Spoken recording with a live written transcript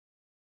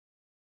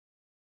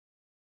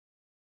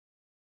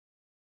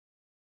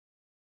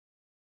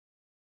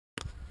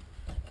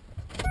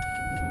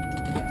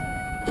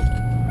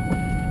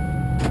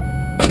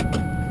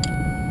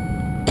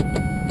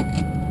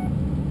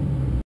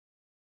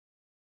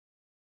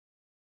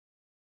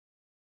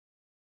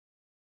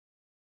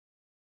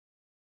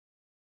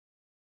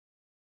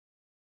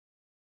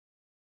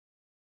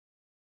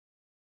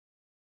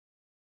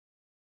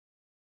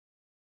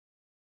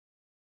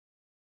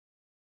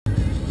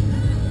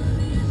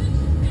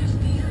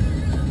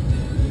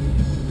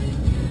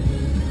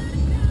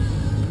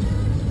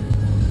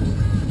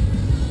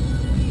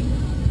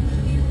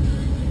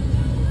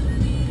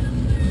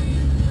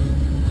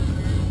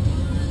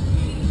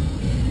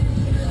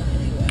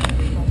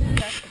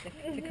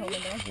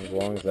As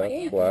long as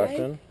that's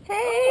flashing.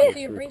 Hey!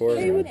 It's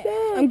recording. What's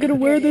up? I'm gonna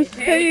wear this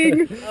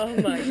thing. Oh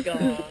my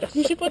god.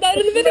 You should put that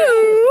in the video.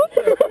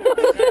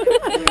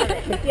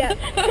 Yeah.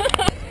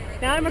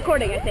 Now I'm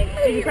recording, I think.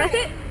 Did you press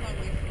it?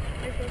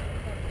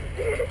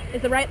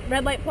 Is the red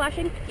light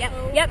flashing? Yep.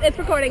 Yep, it's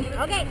recording.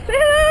 Okay. Say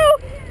hello!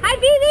 Hi,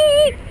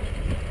 Phoebe!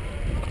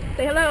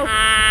 Say hello.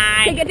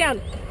 Hi. Okay, get down.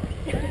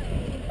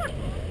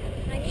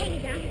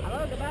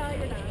 Hello, goodbye,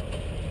 you're done.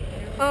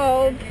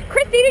 Oh,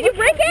 Christy, did you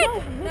break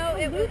it? No,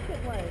 it was.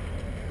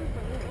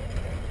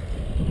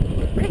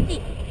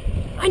 Christy,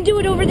 undo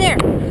it over there.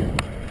 Bring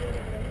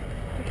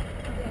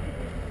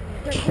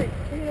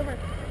it over.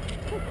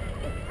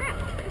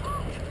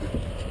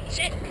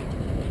 Shit.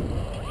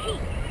 Oh,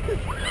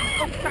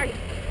 sorry.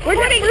 We're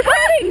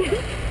recording!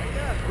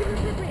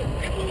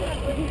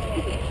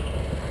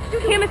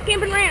 Camus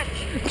Camping Ranch.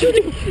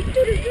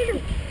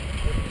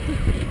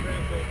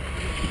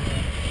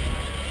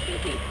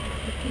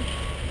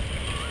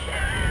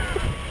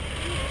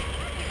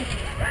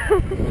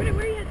 Where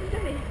are you at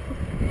today?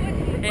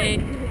 Hey,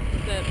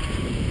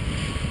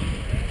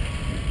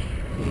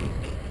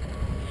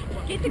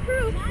 Get the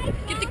crew.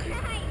 get the crew.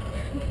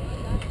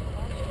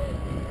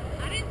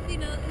 I didn't see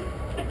nothing.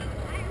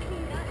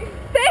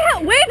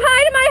 Wave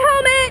hi to my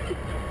helmet.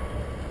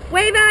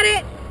 Wave at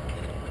it.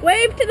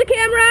 Wave to the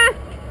camera.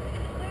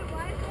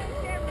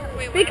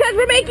 Wait, Because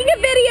we're making a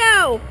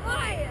video.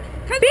 Why?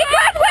 Because we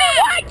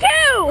want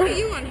to. Why are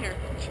you on here?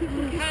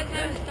 Because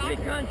I'm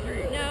stopping.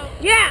 Country. No.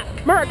 Yeah,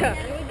 America.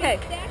 Okay.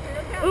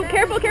 Ooh,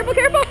 careful, careful,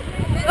 careful.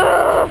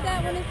 Ugh.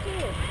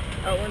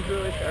 That one's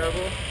really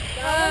terrible.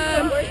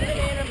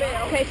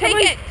 Okay,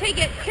 Take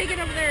it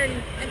over there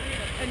and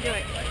do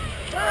it.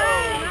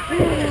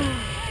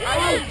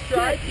 I would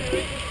try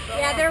to.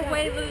 Yeah, they're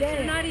way loose.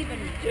 They're not even.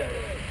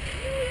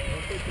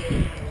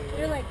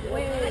 They're like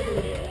way loose.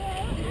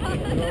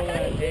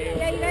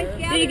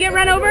 Did you get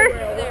run over?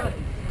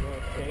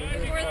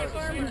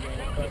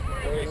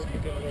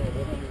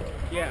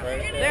 Yeah,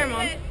 right There,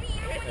 Mom.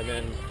 And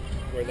then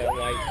where that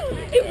light.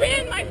 It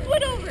ran my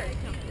foot over.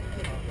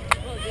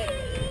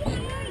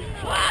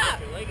 Ah!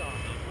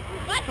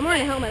 I'm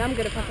wearing a helmet. I'm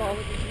good at football.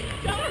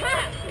 I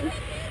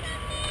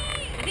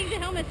think the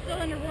helmet's still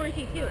under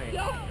warranty too.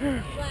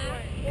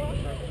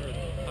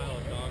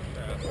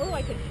 Oh,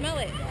 I can smell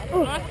it.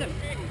 Oh. Awesome.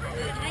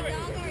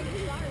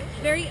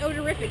 Very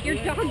odorific. Your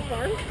dog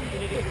barks.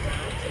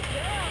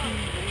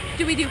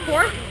 Do we do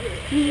 4?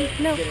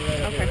 No.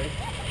 Okay.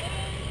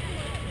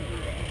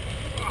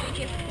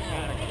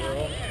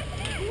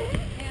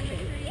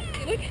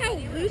 Look how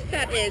loose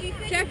that is.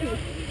 Jackie. Oh,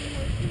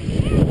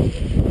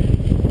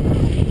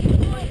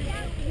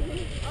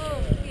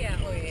 yeah.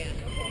 Oh, yeah.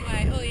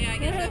 Oh, yeah. I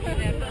guess that's what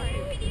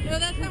happened. No,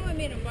 that's not what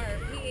made him bark.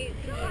 He ate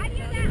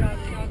another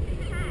dog's dog.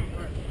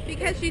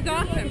 Because she's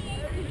awesome.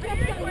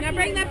 Now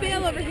bring that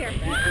bale over here.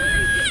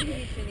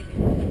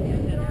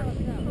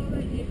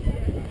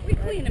 We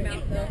clean him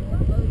out, though.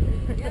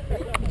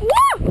 Woo!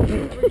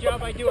 Good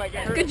job, I do, I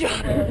guess. Good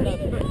job.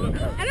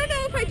 I don't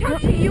know if I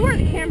talked to you or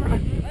the camera.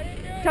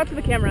 Talk to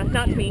the camera,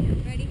 not to me.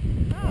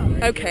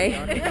 Okay.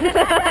 Say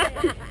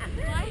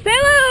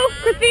hello,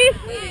 Christy.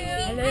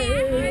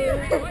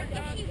 Hello.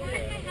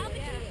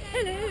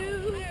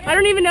 I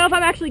don't even know if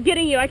I'm actually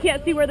getting you. I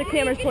can't see where the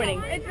camera's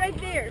pointing. It's right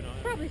there.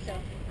 Probably so.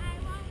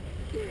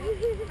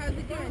 How's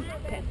it doing?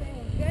 Okay.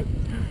 Good?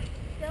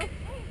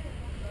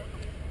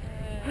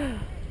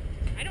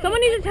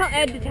 Someone needs to tell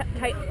Ed to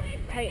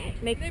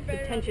make the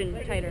tension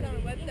tighter.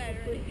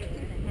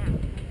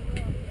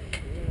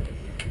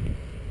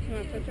 You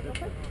want to switch it real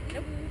quick?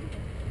 Nope.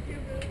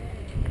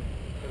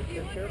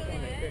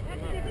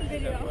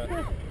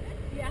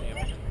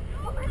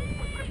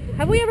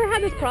 Have we ever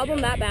had this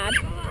problem that bad?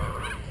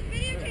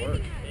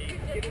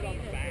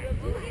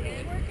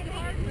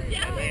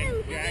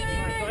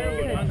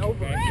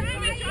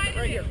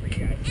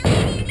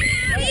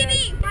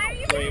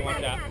 Where you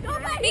want that? I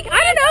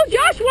don't know.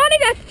 Josh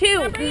wanted us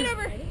to. Bring it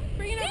over.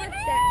 Bring it over.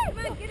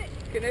 Come on, get it.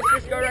 Can this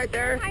just go right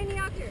there? Tiny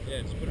out here.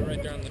 Yeah, just put it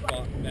right there on the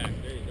back.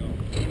 There you go.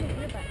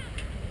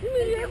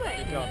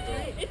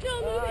 It's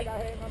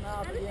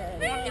not moving.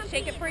 Just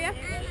shake it for you?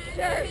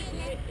 Sure.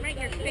 Right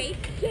in your face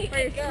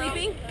where you're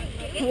sleeping.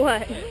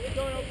 What?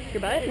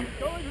 Your butt?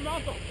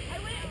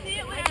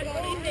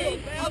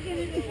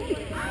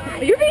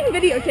 You're being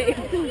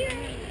videotaped. Emily,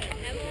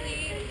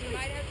 you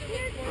might have to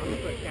look for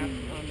Put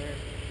caption on there.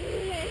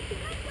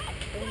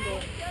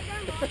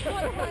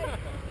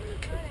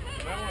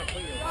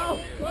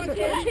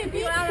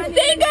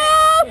 Bingo!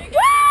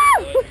 Woo!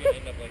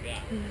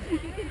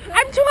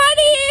 I'm 20!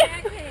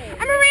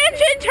 I'm a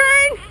ranch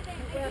intern!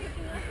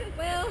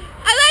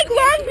 I like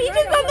long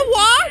beaches on the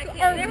walk!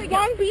 Or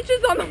long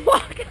beaches on the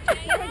walk!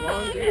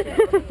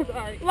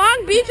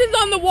 Long beaches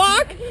on the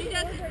walk!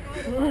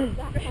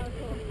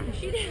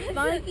 She did.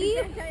 Funky?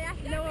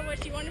 You know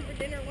what she wanted for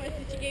dinner was,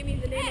 and she gave me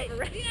the name of a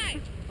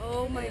restaurant.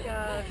 Oh my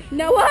god.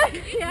 Noah?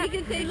 Yeah. You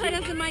can say she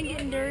doesn't mind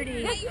getting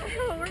dirty. That's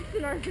how it works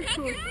in our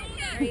food.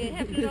 Are you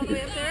hefting all the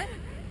way up there?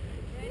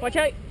 Watch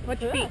out.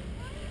 Watch your feet.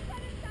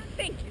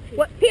 Thank you.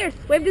 What? Pierce,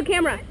 wave to the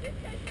camera.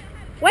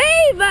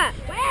 Wave!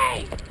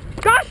 Wave!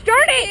 Gosh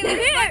darn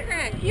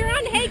it! You're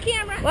on hay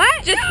camera.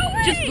 What?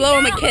 Just blow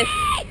him a kiss.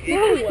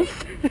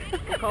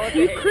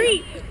 You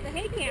creep. The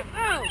hay cam.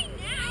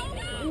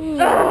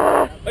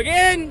 Oh.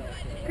 Again.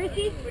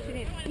 Chrissy, what you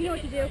need? You know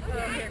what to do.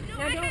 Here.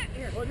 Now don't.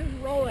 Here. Well, just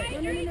roll it. No.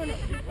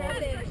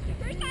 Grab it.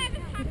 First I have to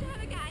talk to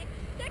other guy.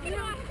 Second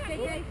off,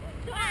 Okay.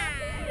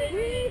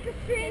 We need the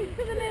strings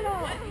to the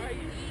middle.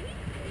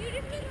 you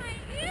just need my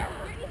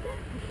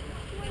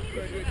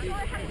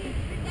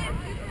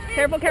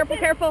Careful, careful,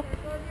 careful.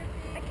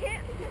 I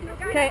can't.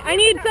 Okay, I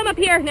need some up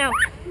here now.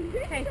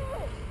 Okay.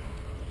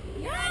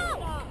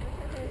 No!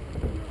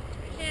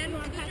 And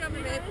one pass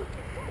over, babe.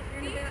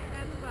 You're in a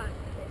bad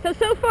spot.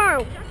 So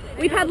far,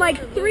 we've had like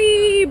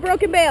 3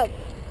 broken bales.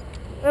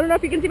 I don't know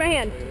if you can see my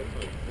hand.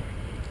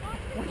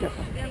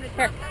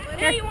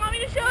 Here, you want me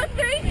to show us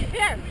 3?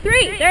 Here.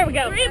 3, there we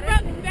go. 3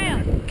 broken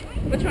bales.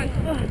 Which one?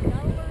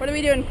 What are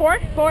we doing, 4?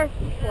 4.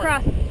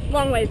 Cross,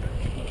 long ways.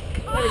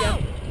 There we go.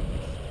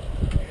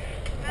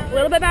 A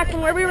little bit back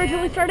from where we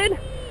originally started.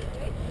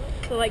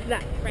 So like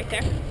that, right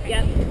there.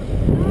 Yep.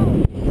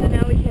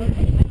 Now we can.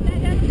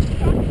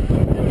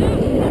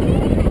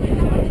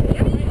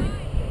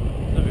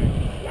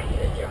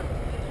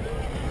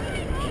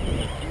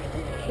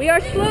 We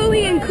are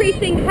slowly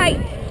increasing height.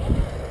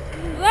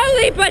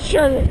 Slowly but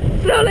surely.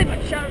 Slowly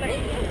but surely.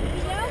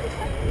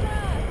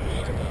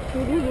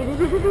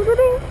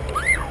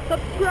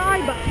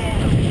 Subscribe.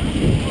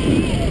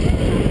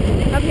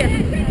 Up here.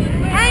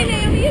 All right,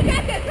 Naomi, you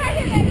got this. Right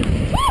here, baby.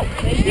 Woo!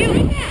 Thank you.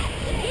 You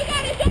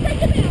got it. Jump right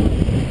to the middle.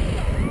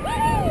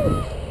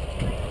 Woo!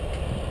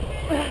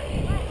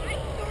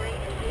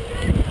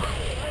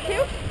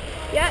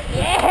 Yeah.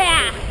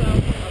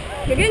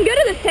 You're getting good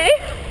at this, Tay.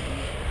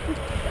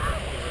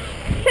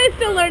 Tay's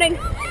still learning.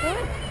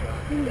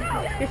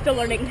 You're still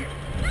learning.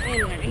 I'm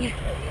learning.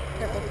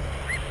 Careful.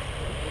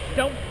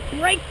 Don't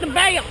break the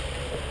bale.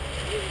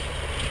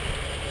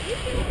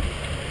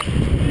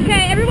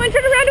 Okay, everyone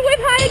turn around and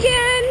wave hi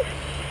again.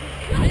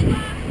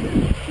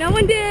 No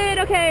one did.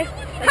 Okay.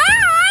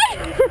 Hi!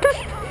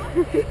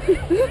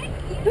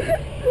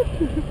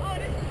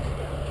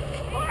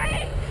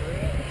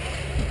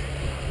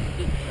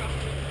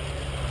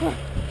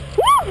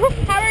 Woo!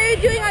 How are you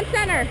doing on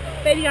center?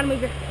 Baby, you gotta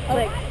move your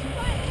leg.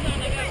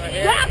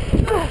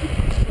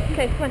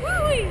 Okay, come on.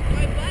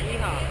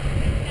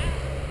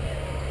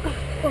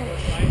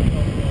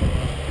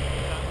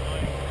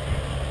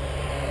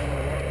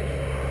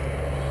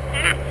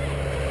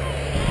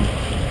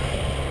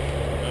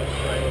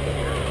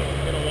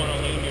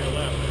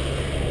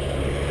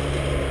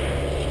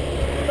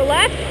 The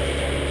left?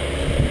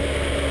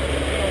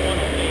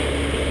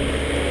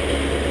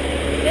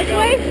 This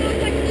way?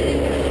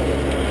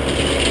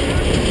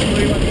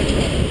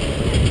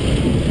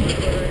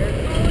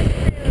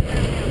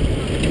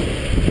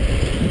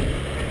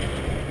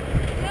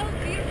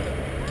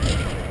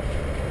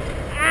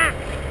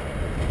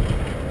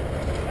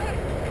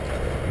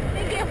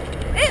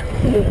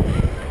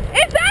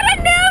 Is that a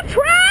new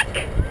truck?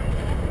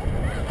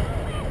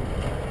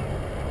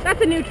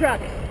 That's a new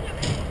truck.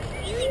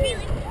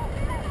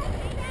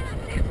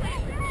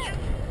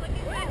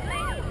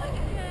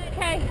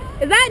 Okay.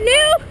 Is that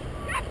new?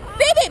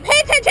 Baby, pay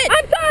attention.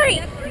 I'm sorry.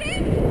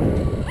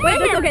 Wait,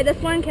 that's okay. This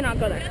one cannot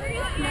go there.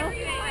 No?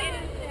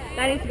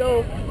 That needs to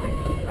go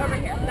over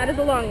here. That is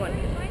a long one.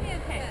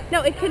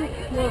 No, it can.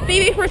 Well,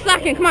 Phoebe, we're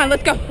slacking. Come on,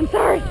 let's go. I'm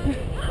sorry.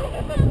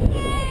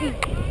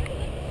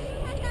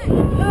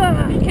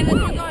 Can this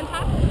one go on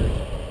top?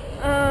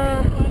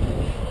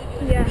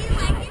 Yeah.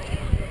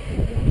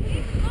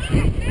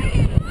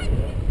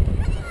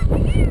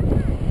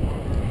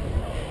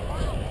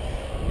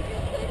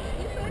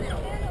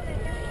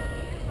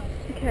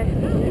 Okay.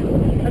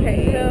 Okay,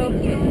 so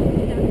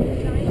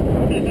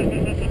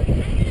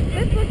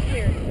this looks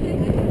weird.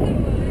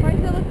 Why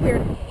does it look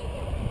weird?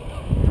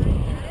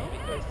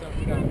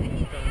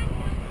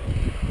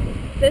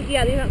 This,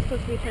 yeah, these aren't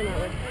supposed to be turned that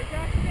way.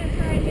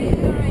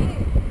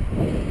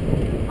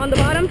 On the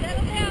bottom?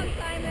 Settle down,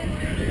 Simon.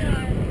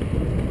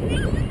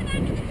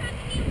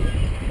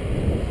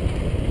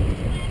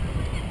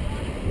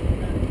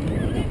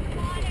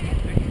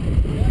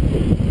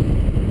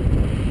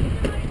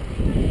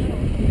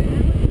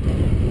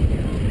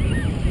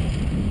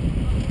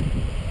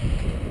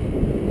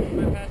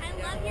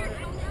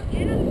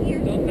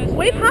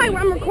 Wave hi,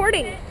 I'm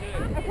recording.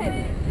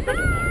 Okay.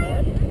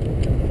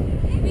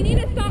 We need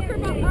a soccer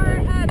ball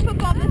or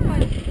football this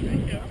one.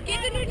 Get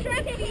the new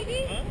truck,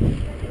 Phoebe.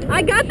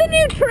 I got the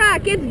new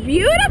truck. It's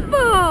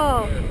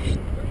beautiful.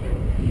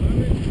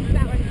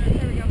 That one.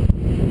 There we go.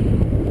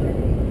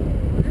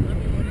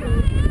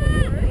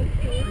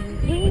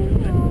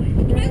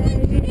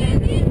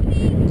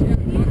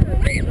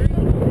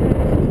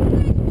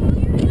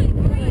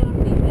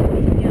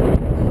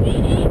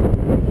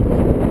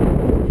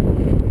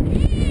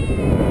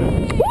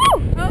 Woo!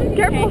 Oh,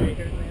 careful.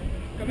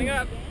 Coming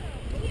up.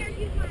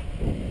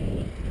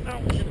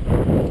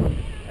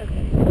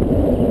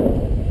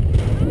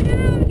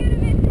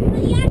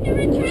 You have to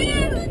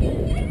retrieve.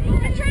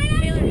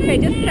 Okay,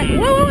 just a second.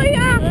 Whoa,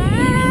 yeah.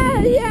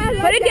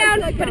 Put it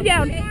down. Put it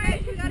down. We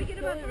gotta get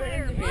him up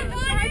higher.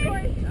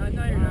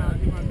 No, you're not. I'll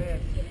do my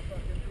best.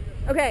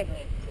 Okay.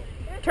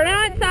 Turn it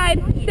on its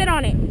side. Sit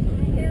on it.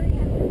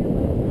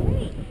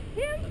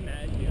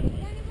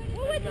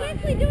 What's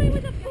Leslie doing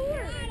with a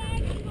Ford?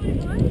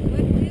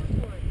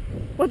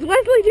 What's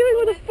Leslie doing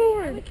with a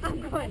Ford?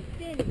 I'm going.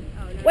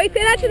 Wait,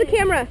 say that to the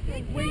camera.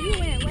 Where you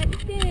went?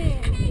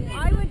 Weston.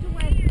 I went to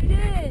Weston.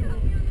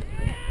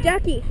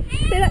 Jackie,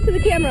 say that to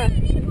the camera.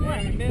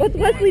 What's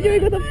Leslie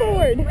doing with a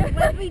Ford? What's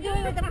Leslie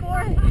doing with a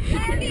Ford?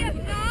 Daddy,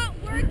 it's not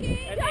working.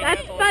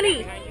 That's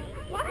funny.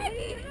 What?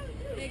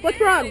 What's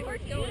wrong?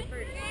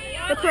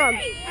 What's wrong?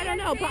 I don't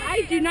know, but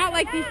I do not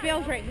like these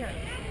bales right here.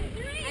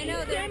 I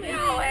know they're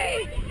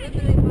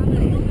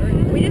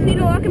We just need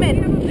to lock them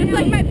in. Just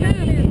like my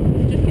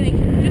boobs. Just kidding.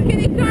 Just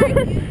kidding,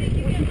 sorry.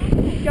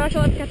 Josh,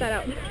 I'll have to cut that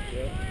out.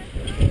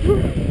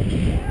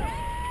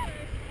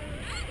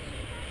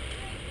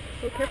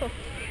 Oh, careful.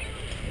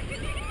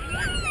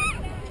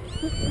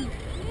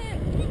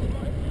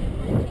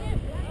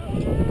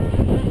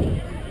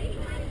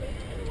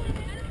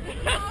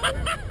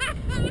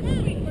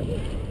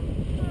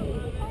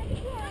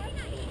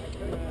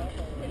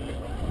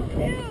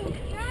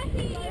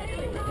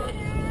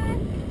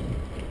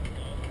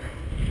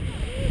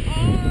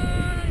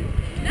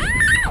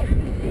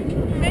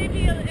 Maybe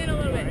in a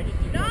little bit.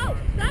 No,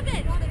 stop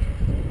it.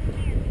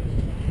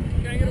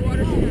 Can I get a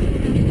water?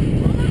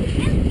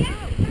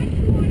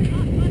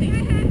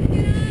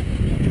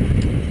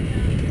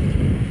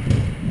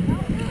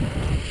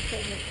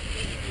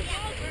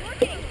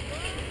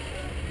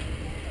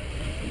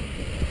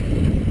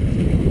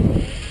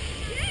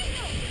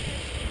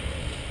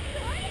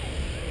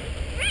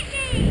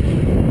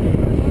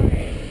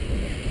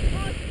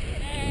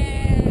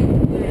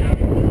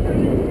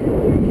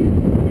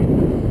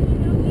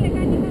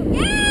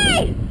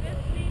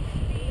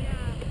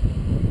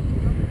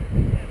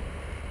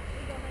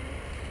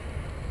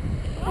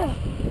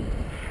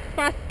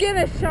 My skin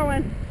is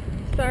showing.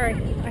 Sorry,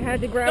 I had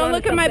to grab. Don't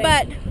look at my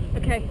butt.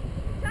 Okay.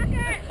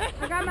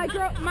 I got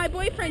my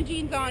boyfriend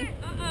jeans on.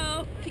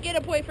 Uh-oh. To get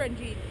a boyfriend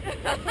jeans.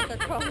 That's what they're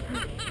called.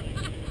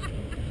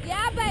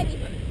 Yeah, buddy.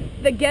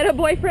 The get a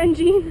boyfriend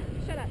gene.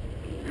 Shut up.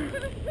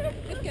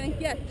 Just kidding.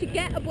 Yes, to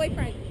get a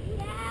boyfriend.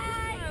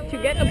 To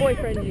get a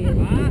boyfriend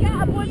gene.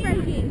 Yeah, a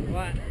boyfriend jean.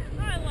 What?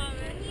 I love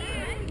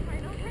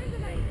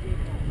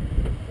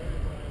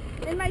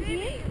it. In my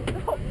jeans?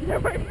 Oh,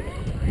 never mind.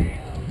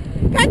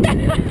 Cut that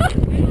out.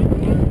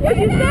 What'd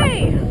you say?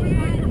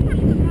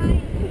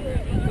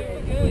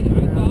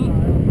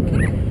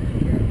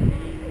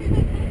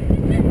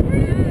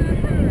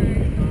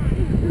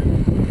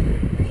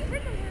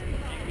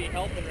 Be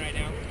helping right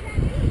now.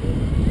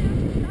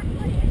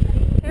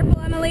 Careful,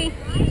 Emily.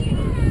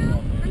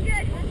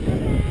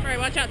 All right,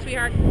 watch out,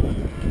 sweetheart.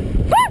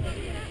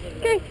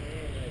 Okay.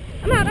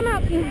 I'm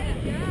out.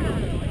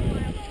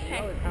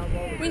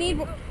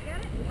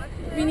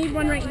 We need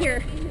one right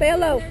here. Say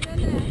hello.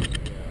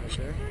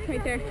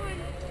 Right there.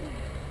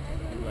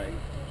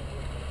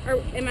 Or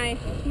am I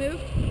smooth?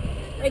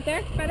 Right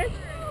there? Better?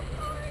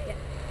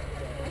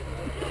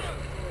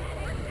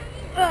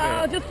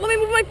 Oh, just let me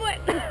move my foot.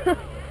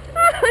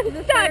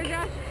 I'm stuck.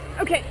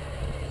 Okay.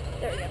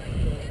 There we go.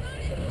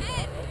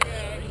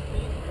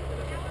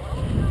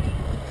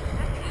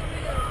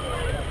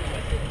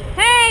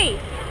 Hey!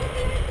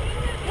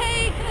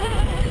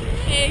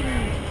 Hey.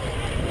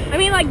 I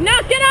mean, like,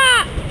 knock it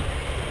up!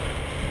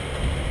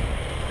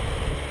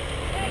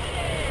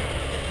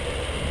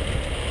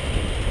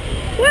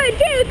 1, 2,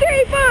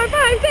 3, 4,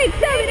 5, 6,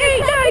 7, 8,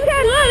 9,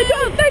 10, 11,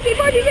 12, 13,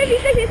 14, 15,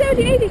 16,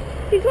 17, 18,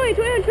 19, 20,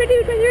 21,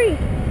 22, 23,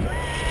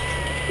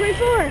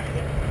 24.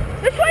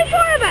 There's 24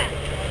 of us!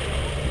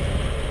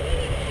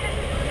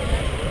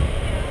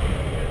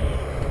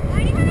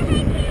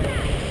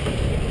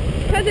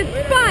 Because it's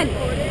fun.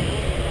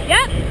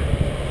 Yep.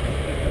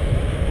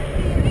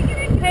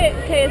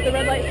 Hey, is the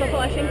red light still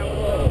flashing?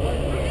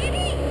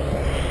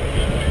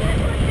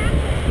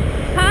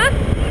 Huh?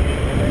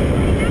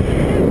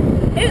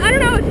 I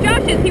don't know, it's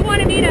Josh's. He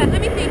wanted me to. Let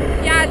me see.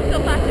 Yeah, it's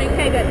still flashing.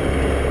 Okay, good.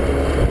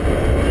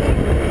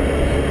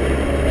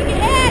 Look at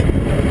Ed!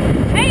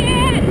 Hey,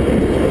 Ed!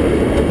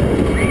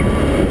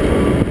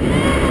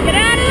 Get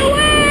out of the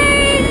way!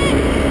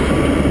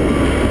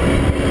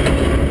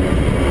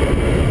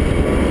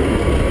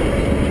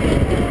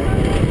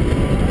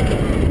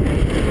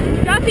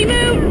 Jossie,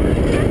 move!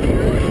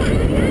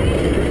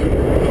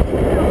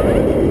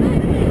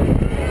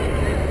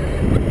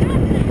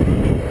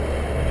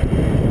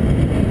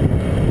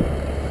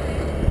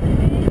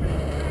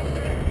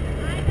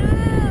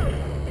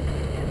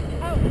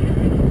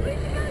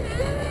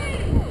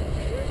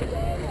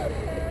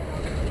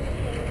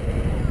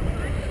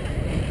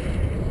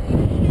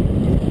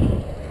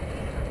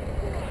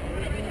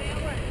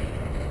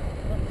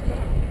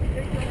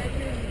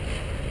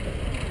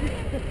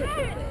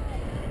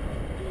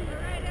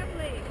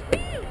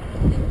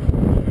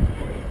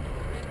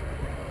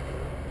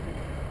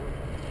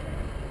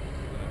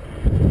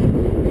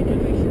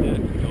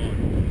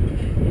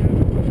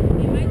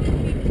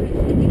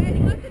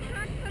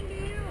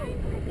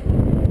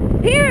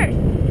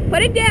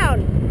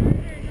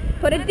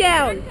 Put it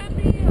down.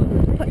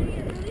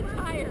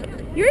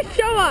 You're a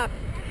show off.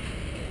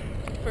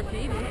 For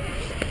Phoebe.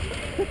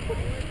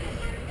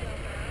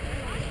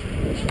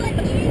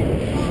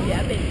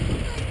 Yeah, baby.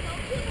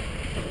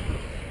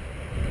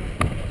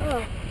 Oh.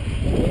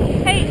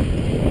 Hey,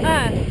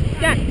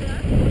 Jack.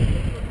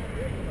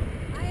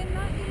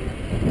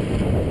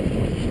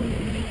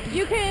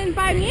 You can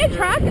buy me a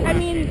truck. I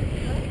mean,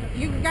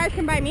 you guys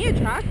can buy me a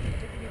truck.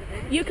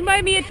 You can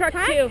buy me a truck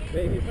too.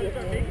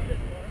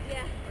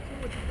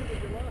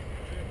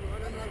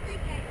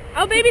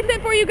 I'll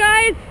babysit for you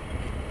guys.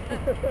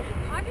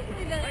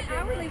 Obviously, the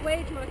hourly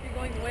wage must be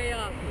going way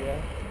up.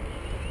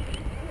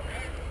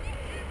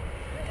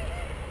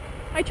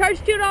 I charge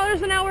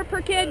 $2 an hour per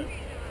kid.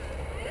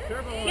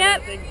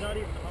 Yep. $2?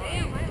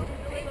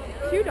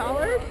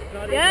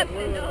 Yep.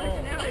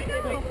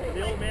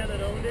 The old man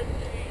that owned it.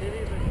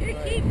 You're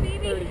cheap,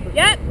 Phoebe.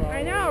 Yep.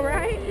 I know,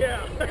 right?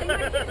 Yeah.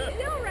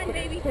 Still run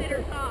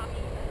babysitters off.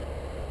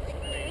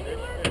 The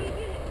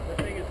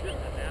thing is just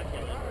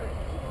immaculate.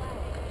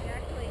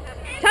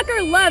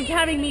 Tucker loved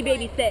having me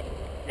babysit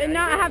and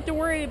not have to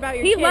worry about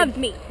your kids. He loves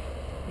me.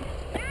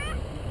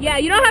 Yeah,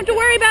 you don't have to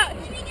worry about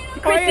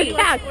Christy.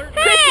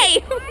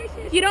 Hey!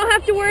 You don't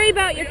have to worry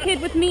about your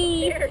kid with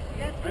me. I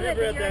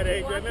remember at that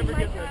age. I remember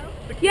getting the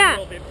 16-year-old Yeah.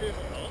 into.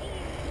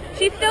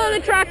 She's still in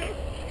the truck.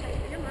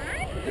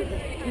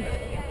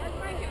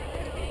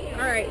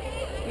 Alright,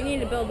 you need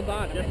to build the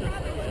bottom.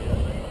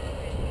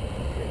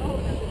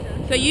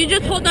 So you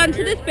just hold on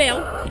to this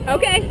bale.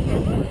 Okay.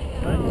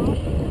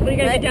 What, are you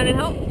gonna get down and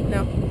help?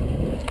 No.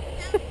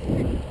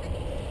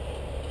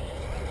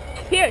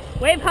 Here,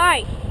 wave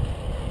high.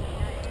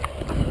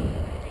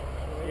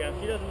 Yeah,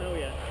 she doesn't know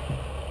yet.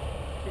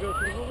 She goes,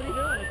 well, what are you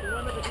doing? I said, well,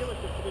 I'm at the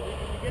dealership. She goes, did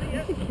you get it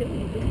yet? I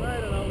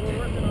don't know. We're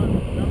working on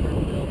numbers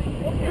still.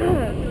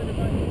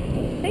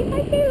 Say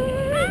hi,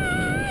 Taylor.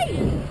 Hi!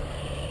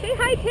 Say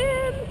hi,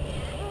 Tim.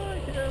 Hi,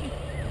 Tim.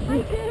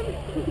 Hi, Tim.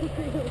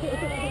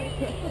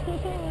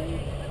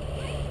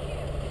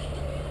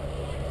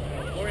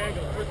 Lorianne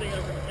goes, first thing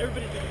ever.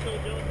 Everybody's going to be so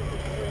jealous of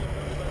this story.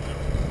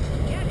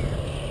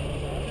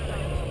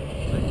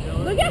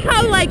 Look at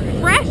how, like,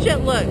 fresh it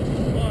looks.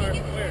 Where?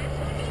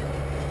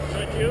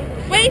 Not you?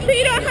 Wait, so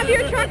you don't have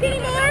your truck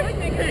anymore?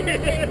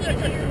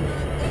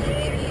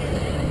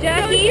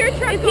 Jackie, your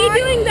truck is he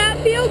doing that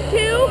field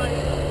too?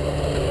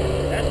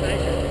 That's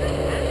nice.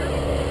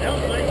 That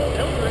was nice.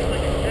 That was nice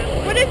like a cat.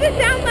 What does it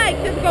sound like?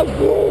 Does it go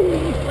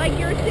boom like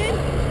yours did?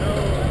 No.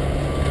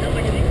 Sounds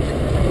like an eagle.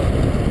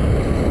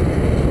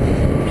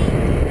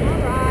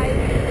 Alright.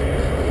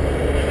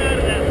 I'm out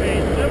of that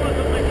phase. I want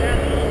something like that. I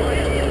don't want to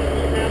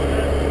have that.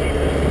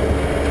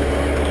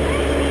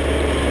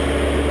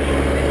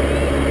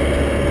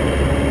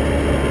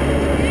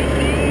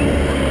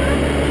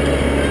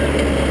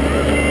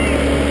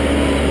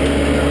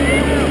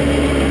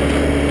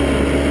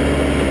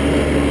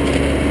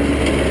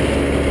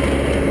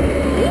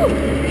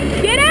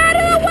 Get out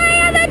of the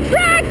way of the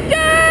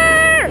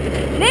tractor!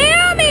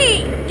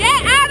 Naomi!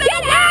 Get out of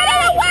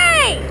the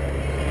way!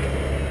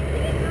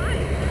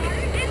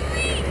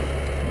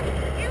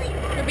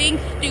 You're being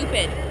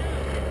stupid.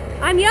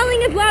 I'm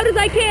yelling as loud as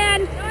I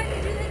can.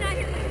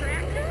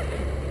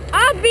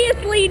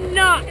 Obviously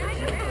not.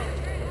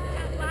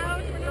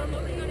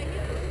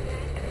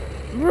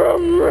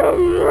 Vroom,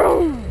 vroom,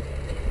 vroom.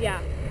 Yeah.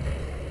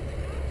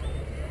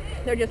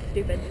 They're just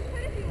stupid.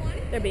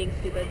 They're being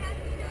stupid.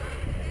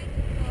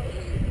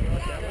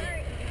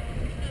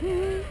 I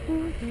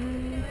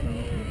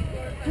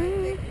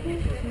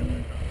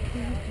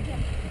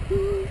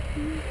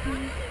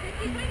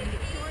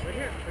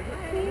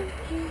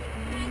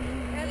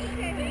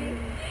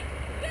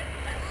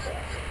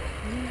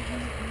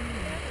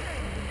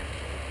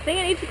think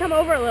it needs to come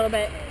over a little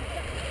bit.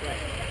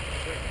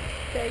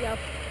 There you go.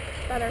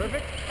 Better.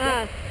 Perfect?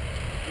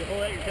 You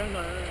hold out your tongue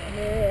on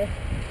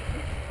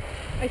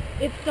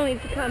It still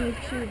needs to come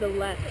to the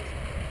left.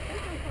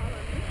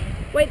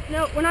 Wait,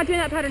 no, we're not doing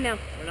that pattern now.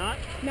 We're not?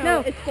 No,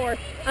 it's 4.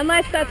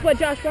 Unless that's what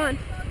Josh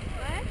wants.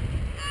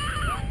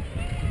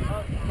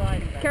 Oh,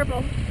 fine.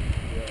 Careful.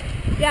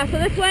 Yeah, so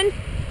this one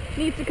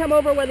needs to come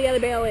over where the other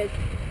bale is.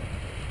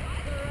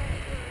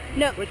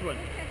 No, Which one?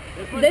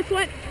 This one? this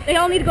one, they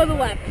all need to go to the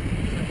left.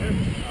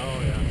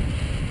 Oh, yeah.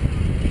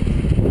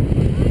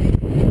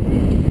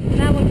 And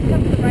that one can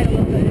come to the right a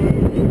little bit.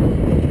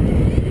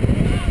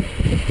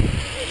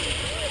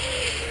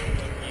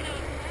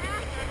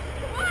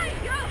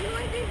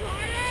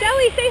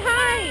 Shelly, say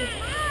hi!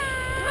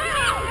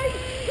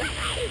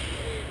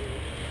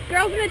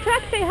 Girls in the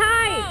truck, say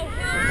hi!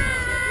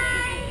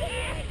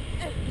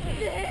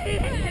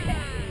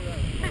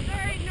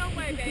 There ain't no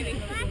way, baby.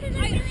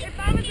 If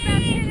I was about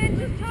 10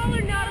 inches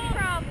taller, not a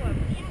problem.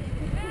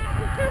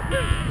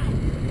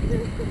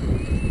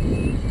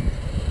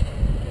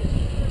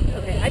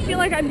 Okay, I feel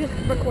like I'm just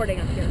recording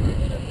up here.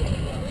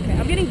 Okay,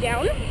 I'm getting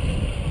down.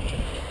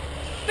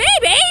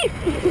 Baby!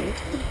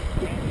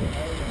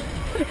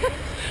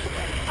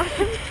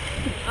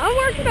 I'm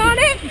working on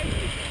it.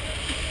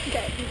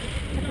 Okay,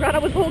 I forgot I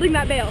was holding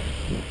that bale.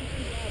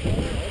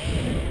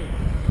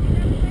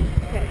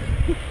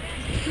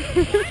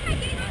 Okay.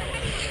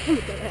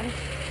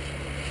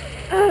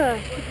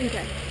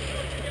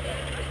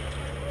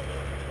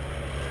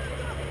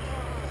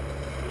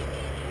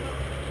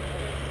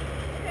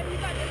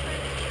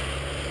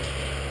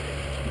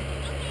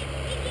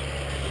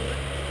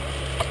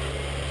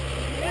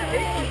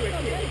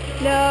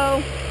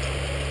 No.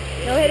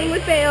 No hitting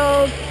with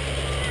bails.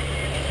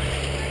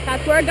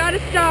 That's where I gotta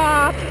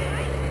stop.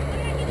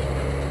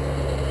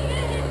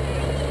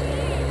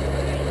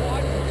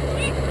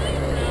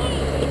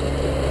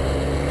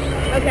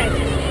 Okay. 3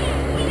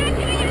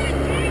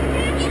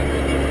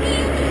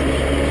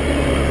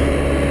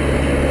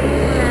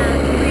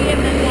 and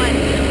then 1.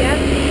 Yep.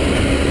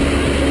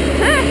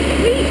 Ah,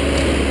 sweet.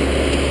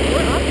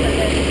 We're off with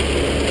it.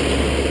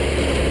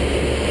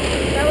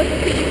 That was the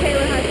CG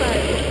Taylor high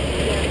five.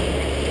 Yeah.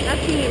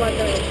 That's me, what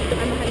though.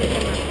 I'm behind the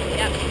camera.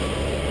 Yep.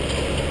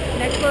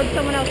 Next load,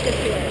 someone else gets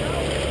to it.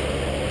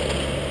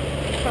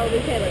 Probably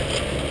Taylor.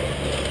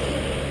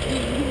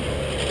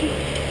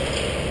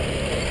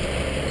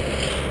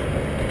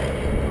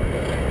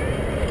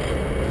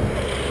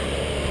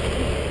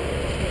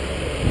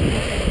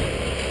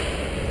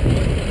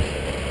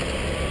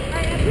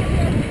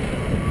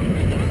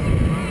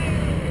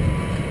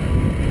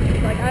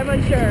 Like, I'm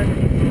unsure.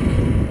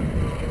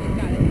 He's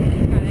got it.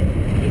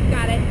 He's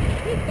got it.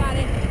 He's got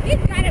it.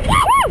 He's got it.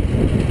 Woo!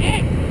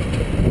 Eh.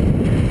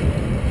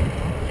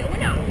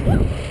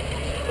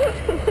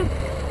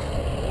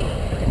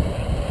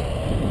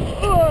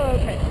 Oh,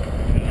 okay.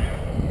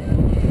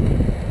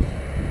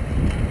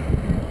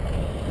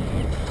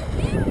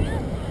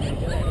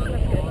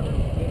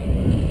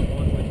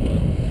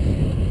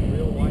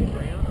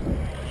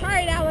 All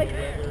right, Alex.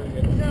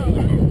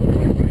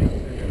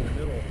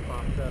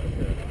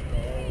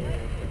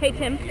 Hey,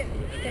 Tim.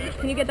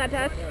 Can you get that to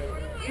us? Where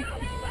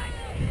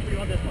do you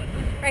want this one?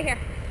 Right here.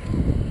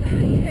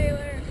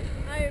 Taylor,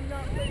 I am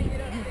not putting it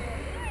up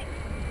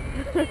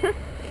there.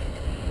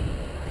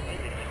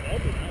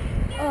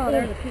 Oh,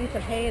 there's a piece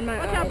of hay in my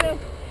eye. Watch out, Bill.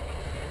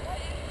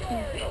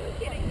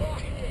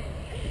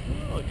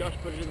 Oh, Josh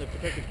put it in the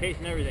protective case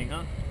and everything,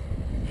 huh?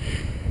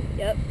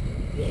 Yep.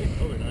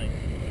 Those are nice.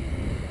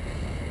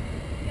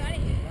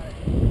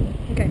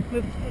 Okay,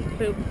 move.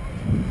 Boop.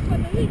 What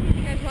movie did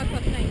you guys watch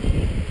last night?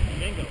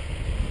 Bingo.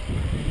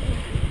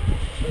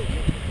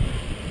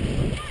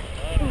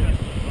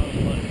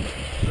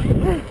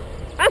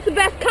 That's the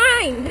best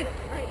kind!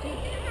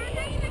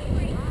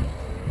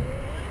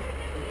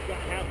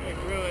 Got halfway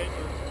through it,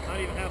 or not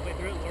even halfway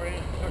through it,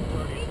 Lorianne and Tucker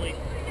were already asleep.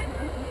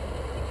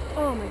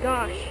 Oh my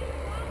gosh.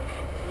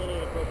 A little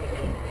inappropriate.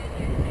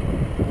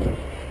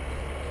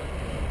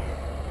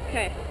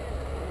 Okay.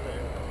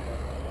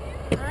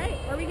 Alright,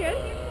 are we good?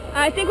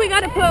 I think we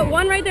gotta put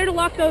one right there to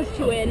lock those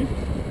two in.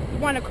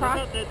 One I across.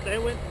 thought that they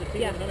went to the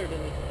Yeah. T100 and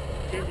they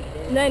changed it.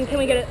 And then can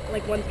we get it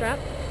like one strap?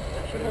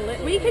 That should hold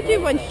it. We could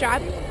do one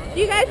strap. Do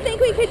you guys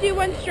think we could do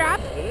one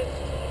strap? Did it?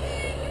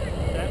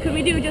 Could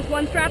we do just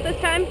one strap this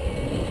time?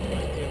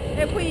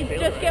 If we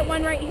just get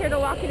one right here to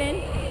lock it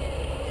in?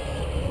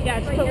 Yeah,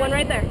 just put one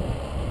right there.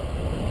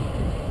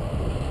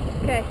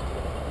 Okay.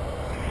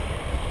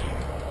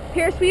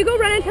 Pierce, will you go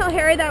run and tell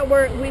Harry that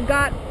we've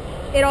got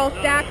it all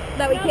stacked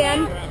that we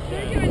can?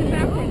 They're doing the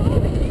back one.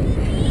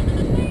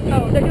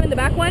 Oh, they're doing the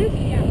back ones?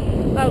 Yeah.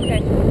 Okay.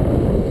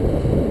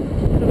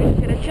 So we're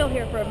just gonna chill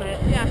here for a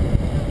minute. Yeah.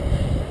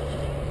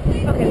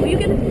 Okay, will you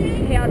get this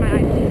hay out of my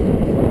eye, please?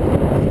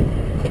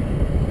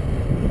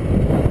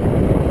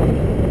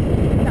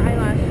 The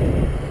eyelash.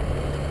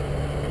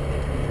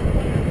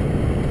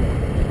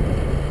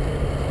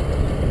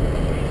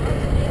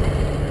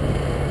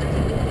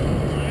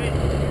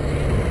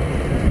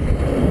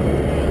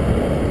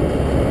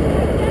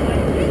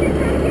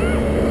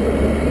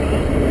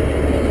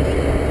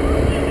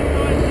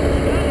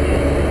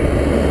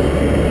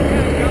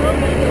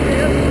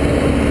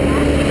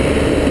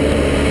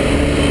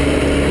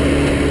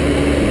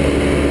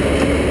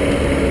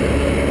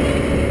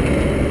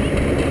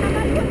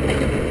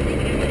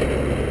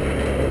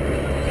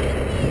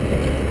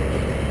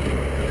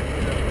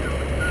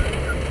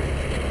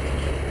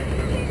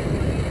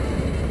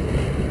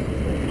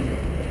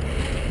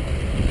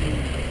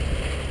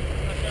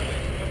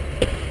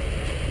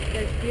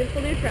 There's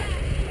beautiful new truck.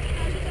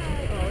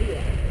 Oh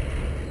yeah.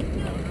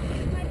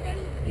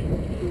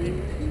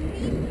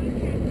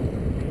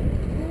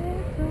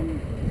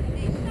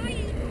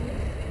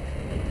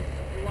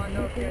 You want to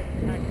know if you had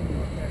taxi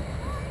up there?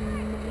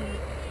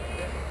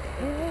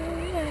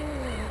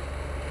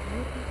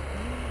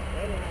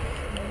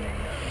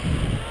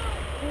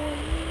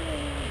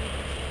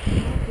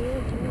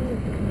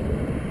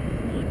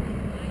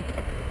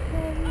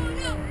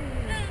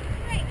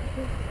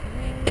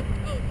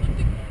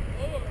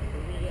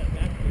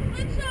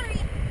 I'm sorry.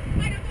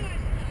 I don't know.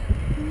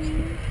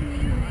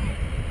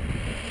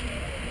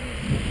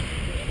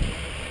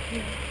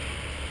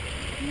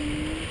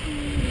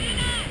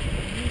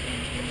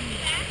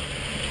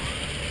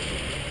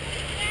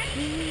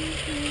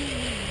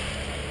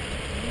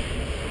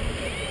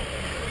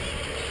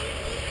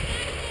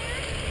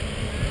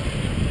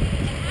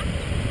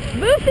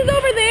 Moose is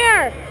over there!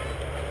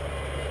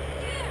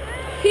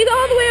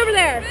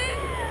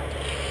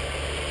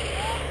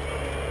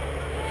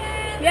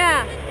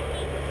 Yeah.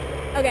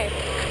 Okay.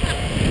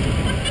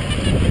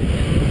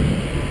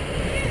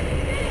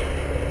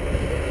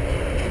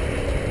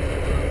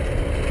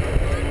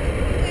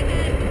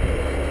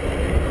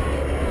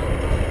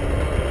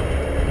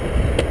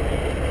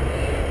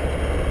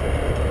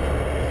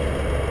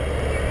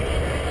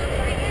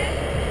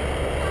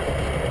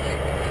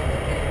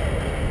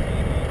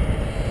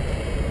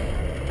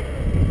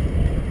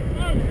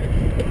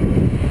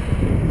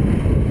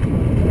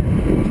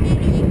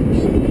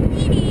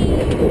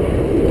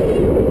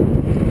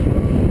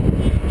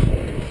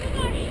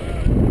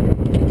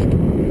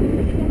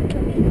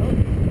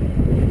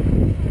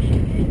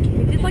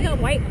 It's like a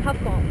white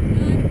puffball.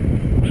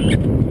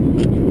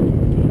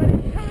 But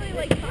it's totally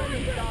like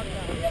Simon's dog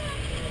though.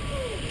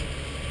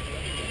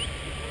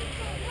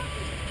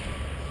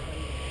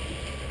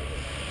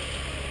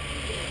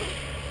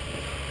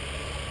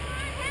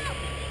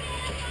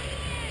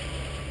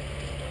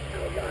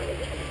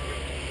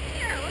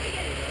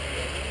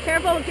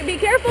 Careful, be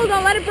careful,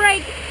 don't let it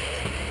break.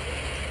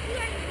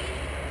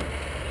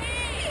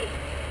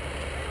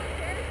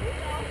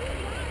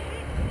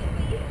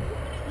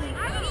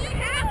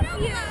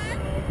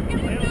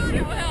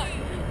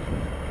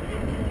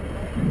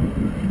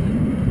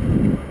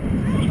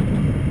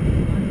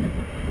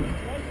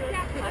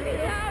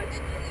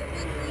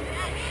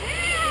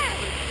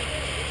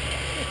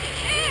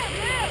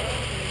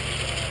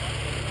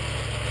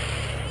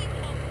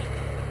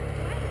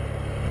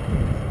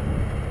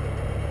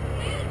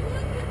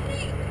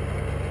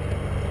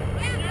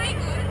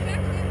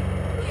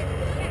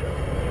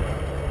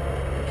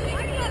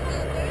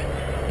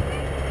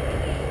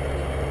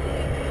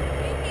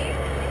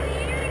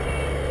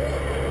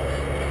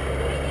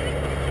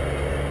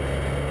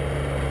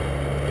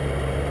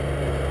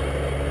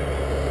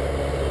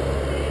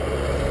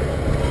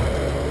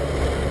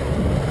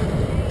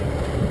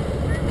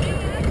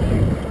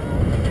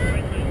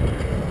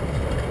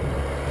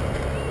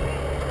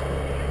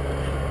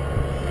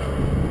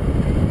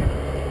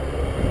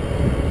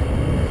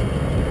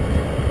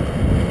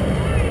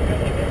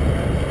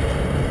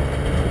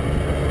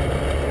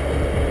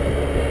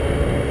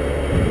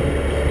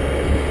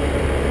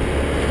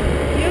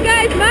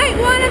 Might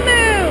want to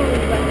move.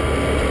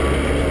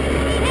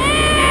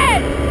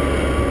 Ed!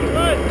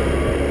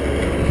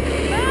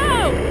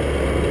 Move!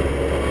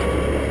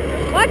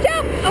 Watch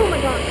out! Oh my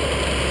God!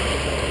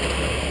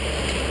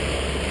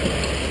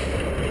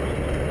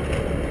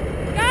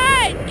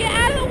 Guys, get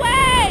out of the way!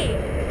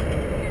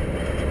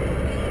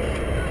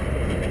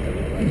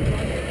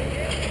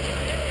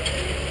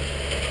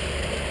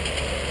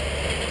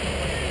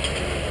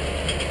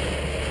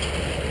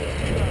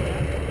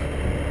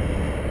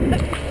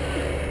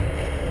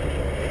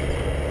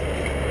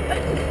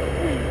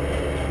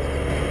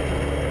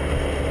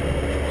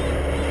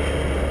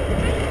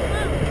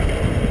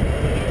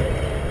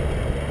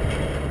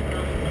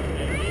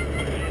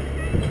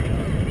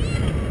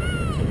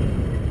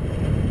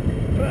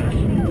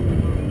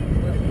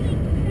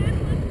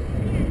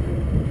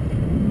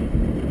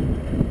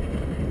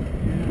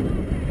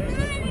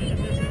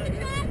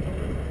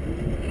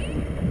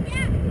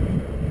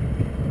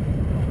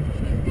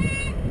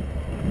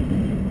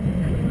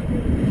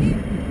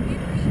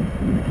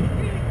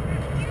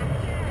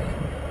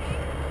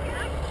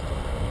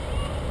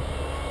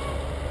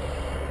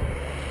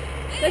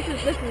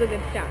 This is a good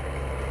shot.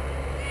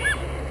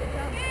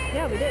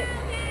 Yeah, we did.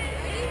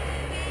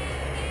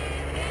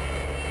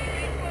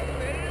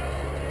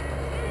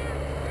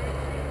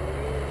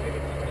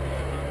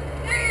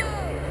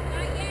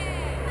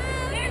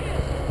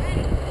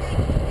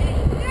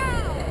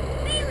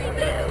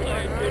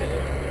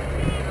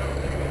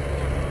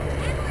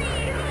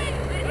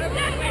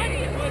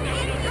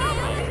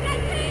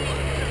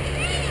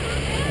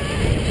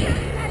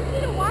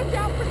 Watch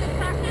out for the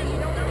tractor. You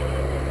don't know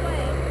which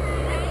way.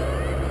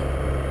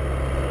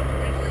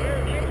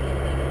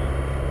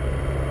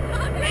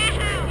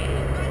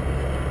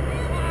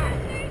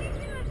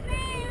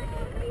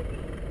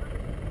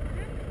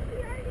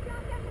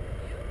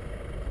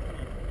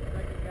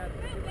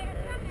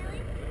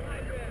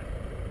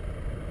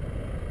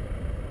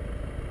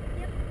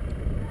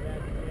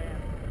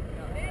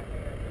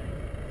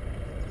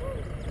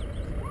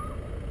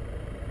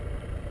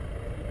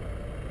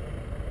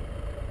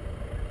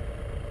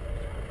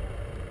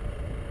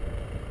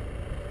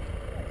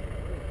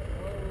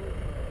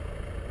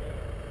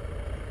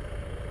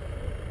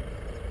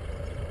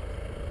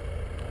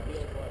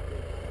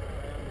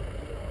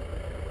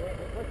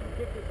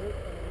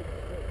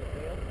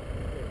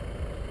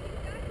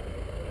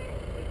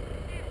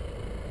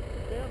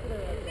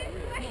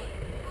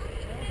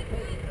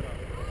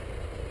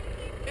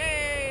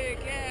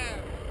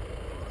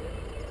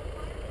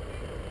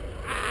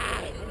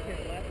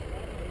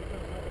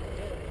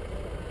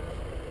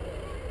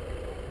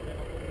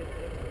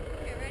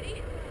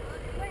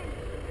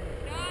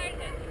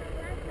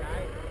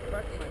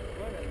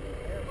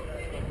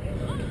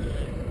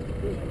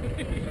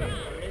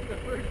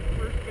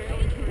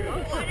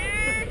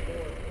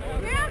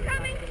 We're all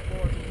coming.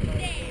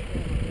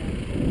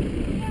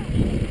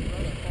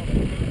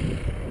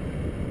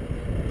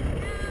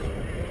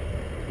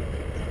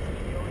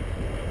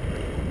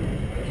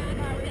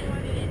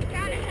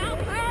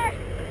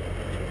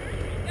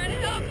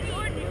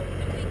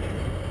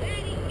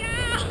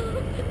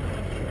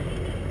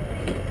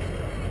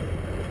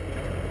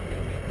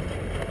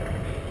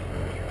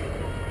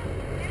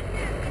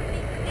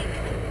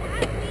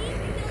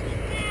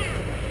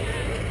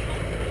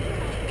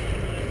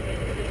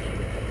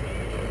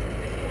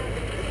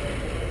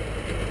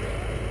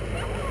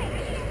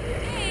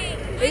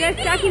 Are you guys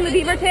tracking the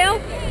beaver tail?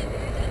 How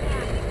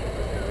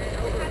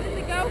does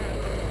it go?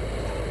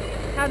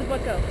 How does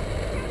what go?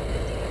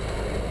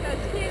 Goes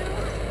 2.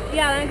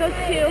 Yeah, then it goes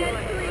 2. Then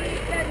 3,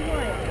 then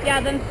 1. Yeah,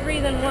 then 3,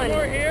 then 1.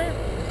 More here.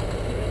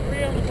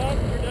 3 on the box.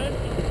 We're done.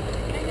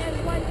 And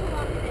then 1 to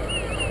walk in.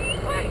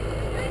 Right.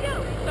 There you go.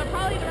 So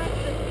probably the rest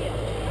of the field.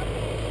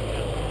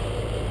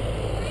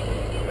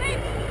 Wait,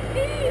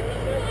 Steve!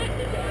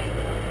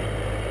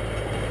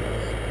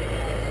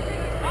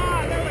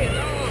 Ah, there we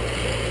go.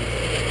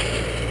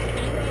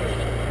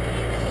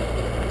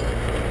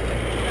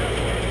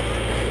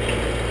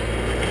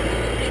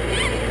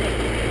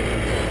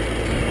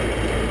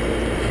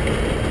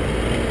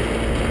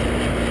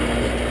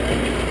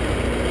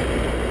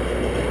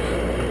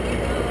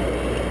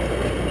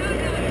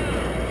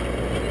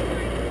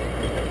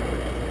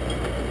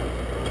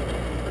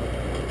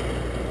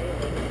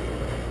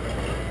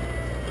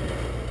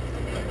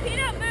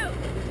 Peanut, move!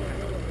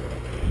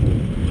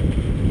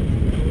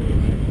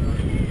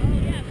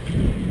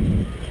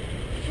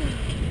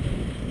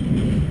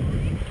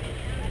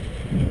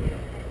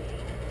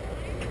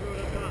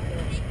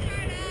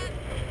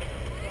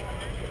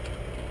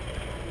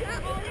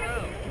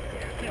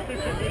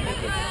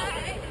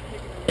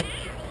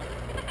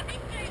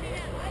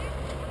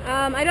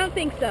 I don't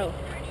think so.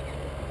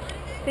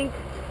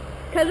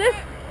 Cause this.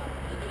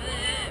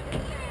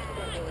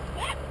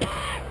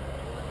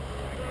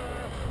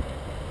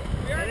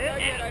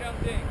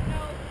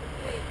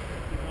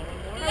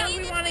 How are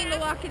we wanting to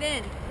lock it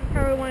in?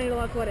 How are we wanting to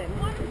lock what in?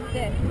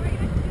 This.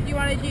 You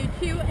want to do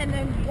 2 and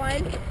then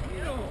 1?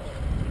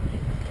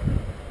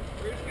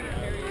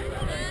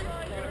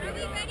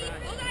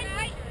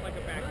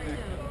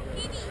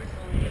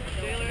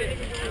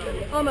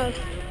 Almost.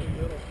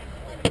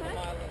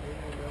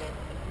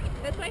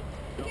 This way?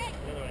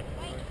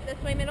 This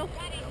way, middle?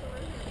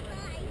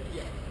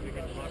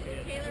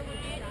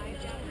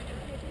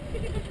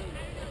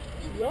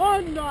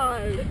 One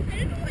knife.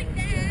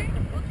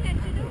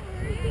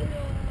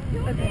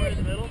 More in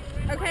the middle.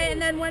 Okay,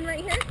 and then 1 right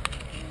here?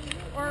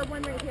 Or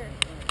 1 right here?